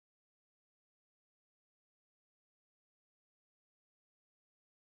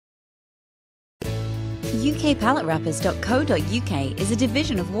ukpalletwrappers.co.uk is a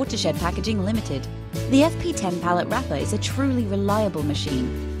division of Watershed Packaging Limited. The FP10 pallet wrapper is a truly reliable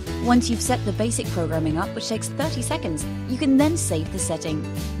machine. Once you've set the basic programming up, which takes 30 seconds, you can then save the setting.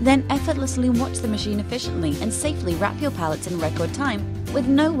 Then effortlessly watch the machine efficiently and safely wrap your pallets in record time with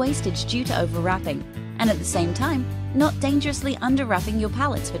no wastage due to overwrapping, and at the same time, not dangerously underwrapping your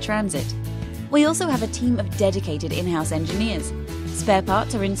pallets for transit. We also have a team of dedicated in-house engineers. Spare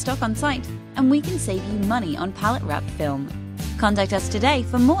parts are in stock on site, and we can save you money on pallet wrap film. Contact us today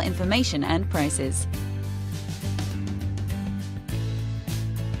for more information and prices.